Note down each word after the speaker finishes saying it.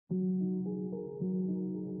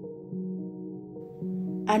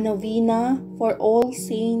A Novena for All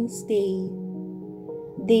Saints Day,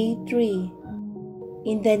 Day 3.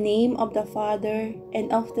 In the name of the Father,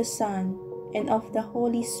 and of the Son, and of the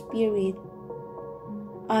Holy Spirit.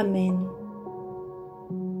 Amen.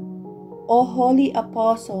 O holy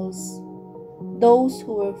apostles, those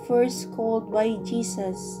who were first called by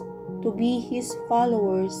Jesus to be his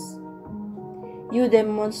followers, you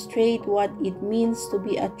demonstrate what it means to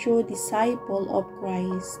be a true disciple of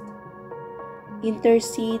Christ.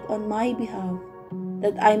 Intercede on my behalf,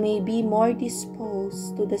 that I may be more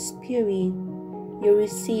disposed to the Spirit you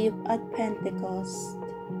receive at Pentecost,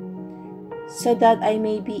 so that I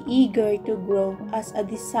may be eager to grow as a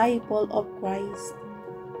disciple of Christ.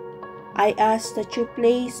 I ask that you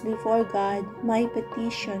place before God my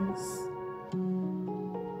petitions.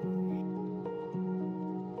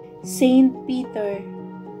 Saint Peter,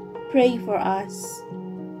 pray for us.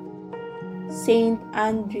 Saint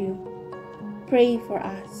Andrew, pray for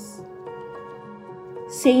us.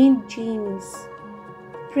 Saint James,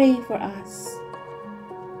 pray for us.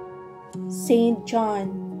 Saint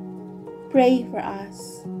John, pray for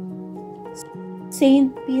us.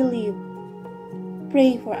 Saint Philip,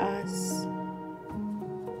 pray for us.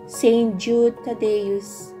 Saint Jude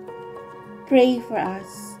Thaddaeus, pray for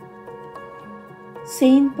us.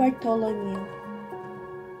 Saint Bartholomew,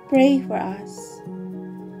 pray for us.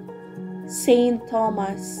 Saint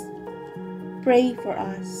Thomas, pray for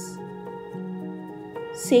us.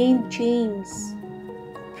 Saint James,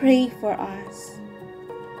 pray for us.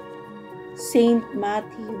 Saint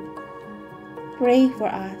Matthew, pray for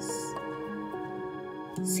us.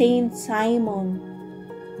 Saint Simon,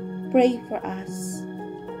 pray for us.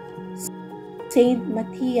 Saint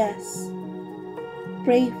Matthias,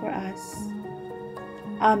 pray for us.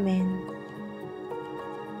 Amen.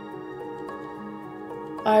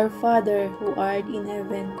 Our Father, who art in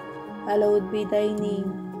heaven, hallowed be thy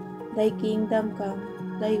name. Thy kingdom come,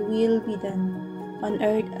 thy will be done, on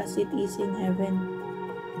earth as it is in heaven.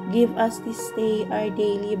 Give us this day our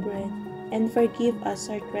daily bread, and forgive us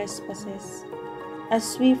our trespasses,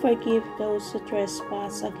 as we forgive those who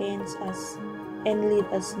trespass against us. And lead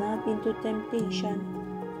us not into temptation,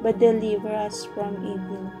 but deliver us from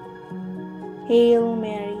evil. Hail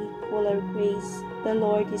Mary, full of grace, the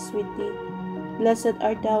Lord is with thee. Blessed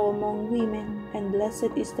art thou among women, and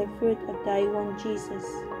blessed is the fruit of thy womb, Jesus.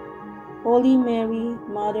 Holy Mary,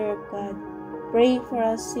 Mother of God, pray for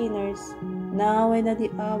us sinners, now and at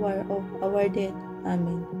the hour of our death.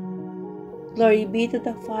 Amen. Glory be to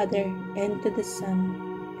the Father, and to the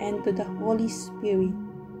Son, and to the Holy Spirit,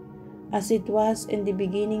 as it was in the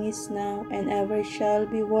beginning, is now, and ever shall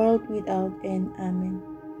be, world without end. Amen.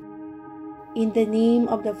 In the name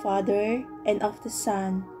of the Father, and of the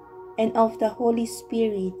Son, and of the Holy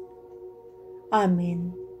Spirit.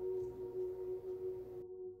 Amen.